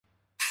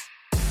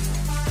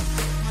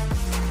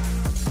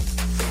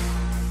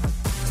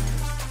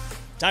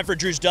Time for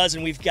Drew's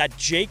Dozen. We've got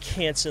Jake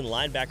Hansen,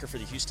 linebacker for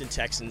the Houston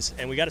Texans,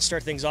 and we got to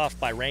start things off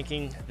by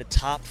ranking the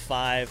top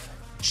 5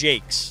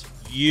 Jakes.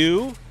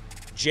 You,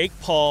 Jake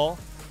Paul,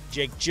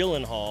 Jake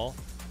Gyllenhaal,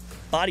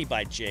 Body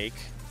by Jake,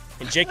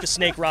 and Jake the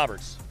Snake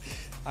Roberts.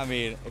 I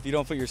mean, if you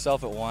don't put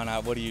yourself at one,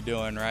 what are you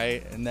doing,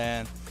 right? And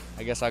then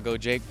I guess I'll go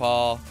Jake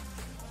Paul,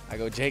 I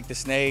go Jake the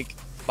Snake,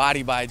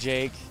 Body by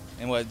Jake,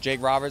 and what,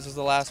 Jake Roberts was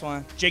the last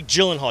one? Jake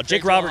Gyllenhaal.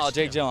 Jake Roberts.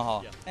 Jake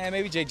Gyllenhaal. Yeah. And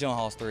maybe Jake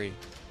Gyllenhaal's 3.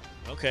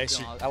 Okay.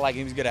 So I like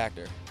him. He's a good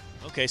actor.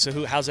 Okay,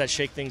 so how's that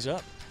shake things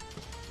up?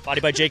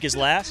 Body by Jake is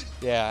last?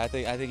 Yeah, I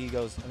think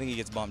he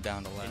gets bumped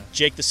down to last. And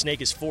Jake the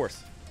Snake is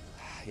 4th.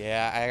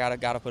 Yeah, I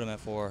gotta put him at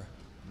 4.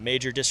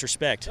 Major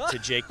disrespect to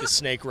Jake the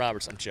Snake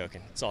Roberts. I'm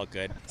joking. It's all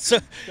good. So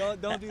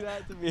don't do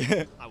that to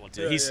me. I won't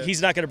do it.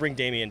 He's not going to bring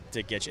Damien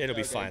to get you. It'll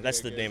be fine.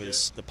 That's the name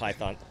of the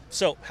Python.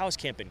 So how has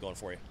camp been going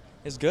for you?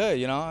 It's good.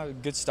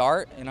 Good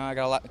start. I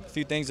got a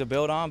few things to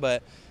build on,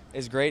 but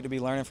it's great to be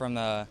learning from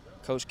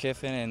Coach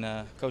Kiffin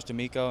and Coach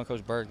D'Amico and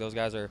Coach Burke. Those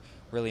guys are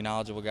really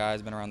knowledgeable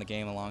guys. Been around the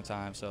game a long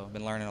time, so I've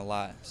been learning a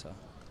lot. So.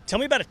 Tell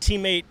me about a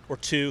teammate or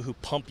two who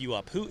pump you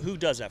up. Who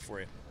does that for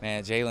you?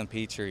 Man, Jalen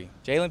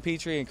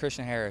Petrie and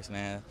Christian Harris,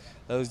 man.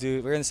 Those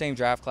dudes, we're in the same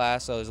draft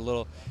class, so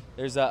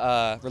there's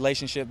a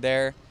relationship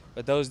there.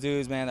 But those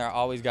dudes, man, they're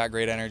always got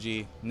great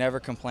energy, never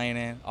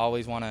complaining,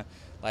 always want to,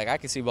 I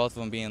can see both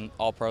of them being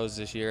all pros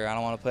this year. I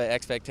don't want to put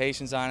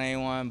expectations on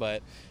anyone,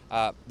 but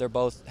they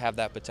both have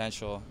that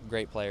potential,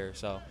 great players.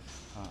 So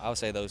I would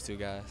say those two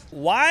guys.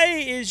 Why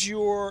is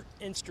your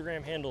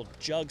Instagram handle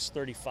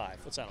Jugs35?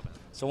 What's that about?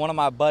 So one of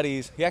my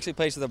buddies, he actually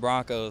plays for the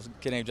Broncos, a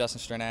kid named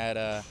Justin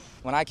Strnad.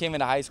 When I came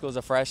into high school as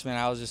a freshman,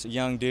 I was just a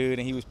young dude,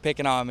 and he was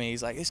picking on me.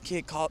 He's like, this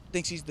kid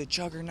thinks he's the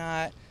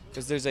Juggernaut,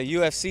 because there's a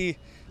UFC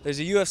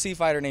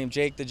fighter named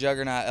Jake the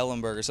Juggernaut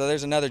Ellenberger. So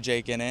there's another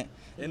Jake in it.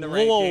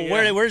 Whoa,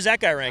 where's that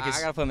guy rank? I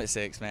gotta put him at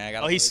 6,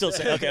 man. He's still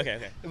 6.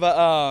 Okay.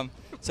 But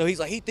so he's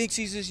like, he thinks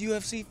he's this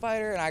UFC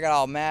fighter, and I got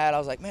all mad. I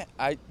was like, man,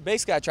 I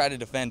tried to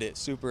defend it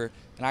super,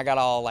 and I got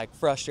all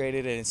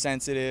frustrated and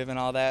insensitive and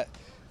all that.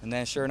 And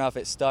then sure enough,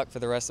 it stuck for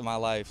the rest of my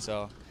life.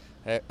 So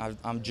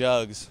I'm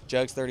Jugs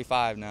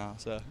 35 now.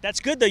 So that's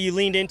good though. You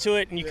leaned into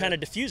it and you kind of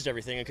diffused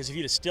everything, because if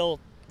you'd have still,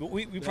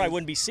 we probably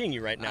wouldn't be seeing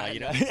you right now.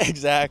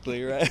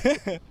 Exactly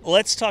right.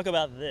 Let's talk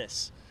about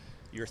this.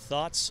 Your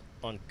thoughts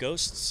on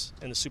ghosts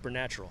and the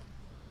supernatural?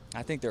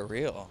 I think they're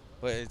real.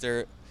 Was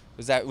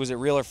it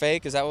real or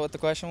fake? Is that what the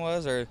question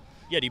was? Or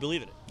yeah, do you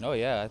believe in it? Oh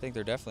yeah, I think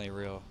they're definitely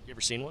real. You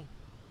ever seen one?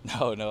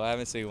 No, I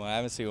haven't seen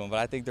one. But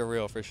I think they're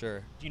real for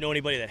sure. Do you know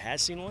anybody that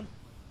has seen one?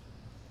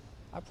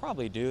 I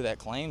probably do, that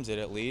claims it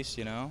at least.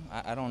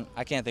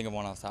 I can't think of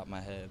one off the top of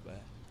my head,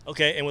 but.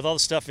 Okay, and with all the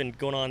stuff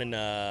going on in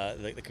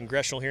the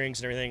congressional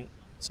hearings and everything,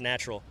 it's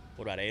natural.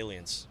 What about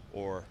aliens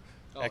or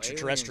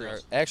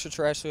extraterrestrials?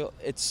 Extraterrestrial.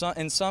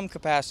 In some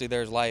capacity,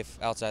 there's life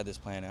outside this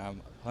planet.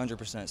 I'm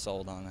 100%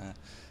 sold on that.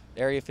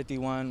 Area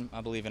 51, I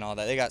believe in all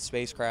that. They got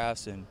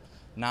spacecrafts and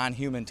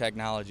non-human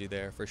technology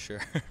there for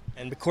sure.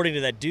 And according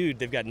to that dude,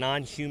 they've got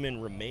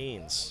non-human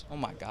remains. Oh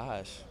my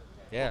gosh.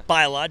 Yeah.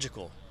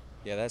 Biological.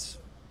 Yeah, I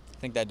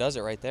think that does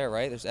it right there,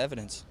 right? There's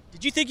evidence.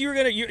 Did you think you were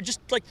going to,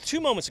 just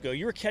 2 moments ago,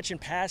 you were catching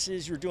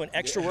passes, you were doing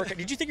extra work.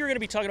 Did you think you were going to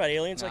be talking about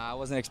aliens? Nah, I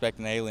wasn't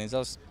expecting aliens. I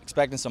was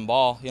expecting some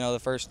ball, the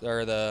first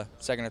or the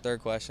second or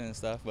third question and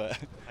stuff, but.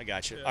 I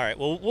got you. All right,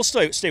 well, we'll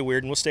stay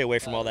weird and we'll stay away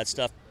from all that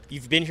stuff.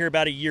 You've been here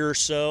about a year or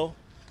so.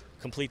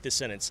 Complete this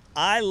sentence.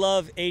 I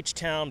love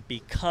H-Town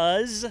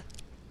because.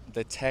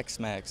 The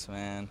Tex-Mex,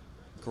 man.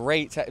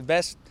 Great,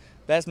 best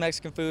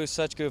Mexican food,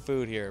 such good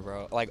food here,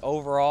 bro.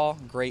 Overall,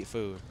 great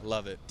food.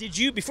 Love it. Did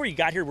you, before you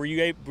got here, were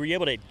you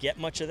able to get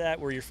much of that?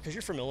 Because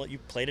you're from Illinois, you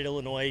played at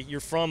Illinois. You're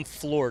from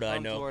Florida, I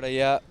know. Florida,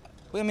 yeah.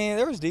 I mean,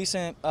 there was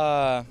decent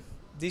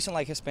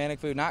Hispanic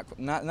food. Not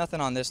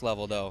nothing on this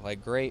level though.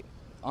 Great,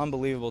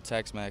 unbelievable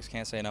Tex-Mex.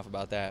 Can't say enough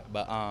about that.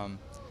 But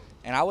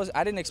and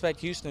I didn't expect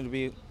Houston to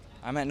be.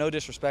 I meant no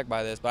disrespect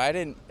by this, but I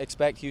didn't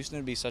expect Houston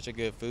to be such a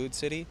good food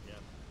city. Yeah.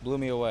 Blew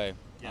me away.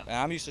 Yeah. And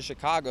I'm used to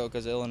Chicago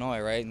because of Illinois,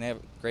 right? And they have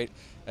great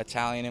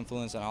Italian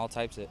influence and all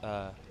types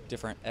of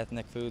different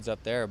ethnic foods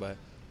up there, but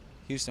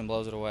Houston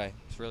blows it away.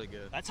 It's really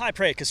good. That's high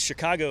praise because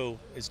Chicago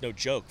is no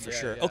joke for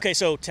sure. Yeah. Okay,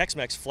 so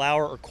Tex-Mex,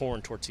 flour or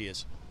corn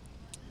tortillas?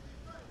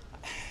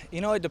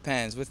 It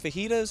depends. With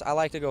fajitas, I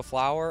like to go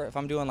flour. If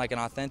I'm doing an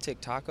authentic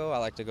taco, I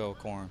like to go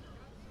corn.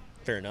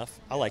 Fair enough.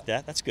 I like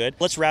that. That's good.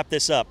 Let's wrap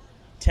this up.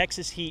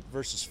 Texas Heat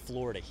versus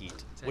Florida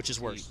Heat. Which is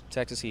worse?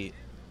 Texas Heat.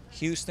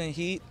 Houston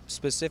Heat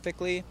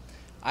specifically.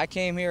 I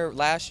came here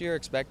last year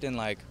expecting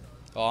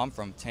I'm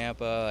from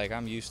Tampa,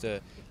 I'm used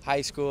to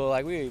high school,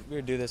 we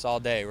would do this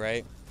all day,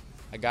 right?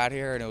 I got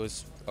here and it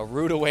was a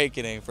rude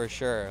awakening for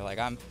sure.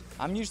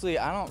 I'm usually,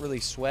 I don't really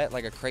sweat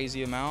a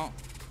crazy amount,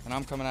 and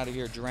I'm coming out of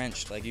here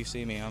drenched. You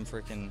see me,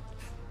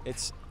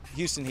 it's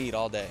Houston Heat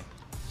all day.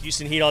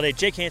 Houston Heat all day.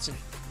 Jake Hansen,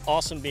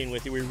 awesome being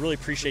with you. We really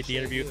appreciate the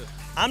interview.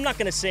 I'm not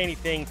going to say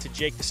anything to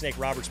Jake the Snake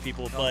Roberts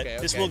people, but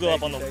this will go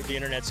up on the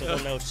internet, so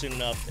they'll know soon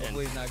enough.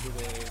 Hopefully he's not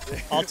Googling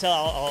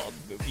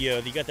it.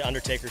 You got the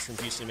Undertakers from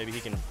Houston. Maybe he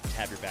can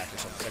have your back or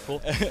something. Is that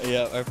cool?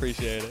 Yeah, I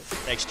appreciate it.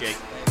 Thanks, Jake.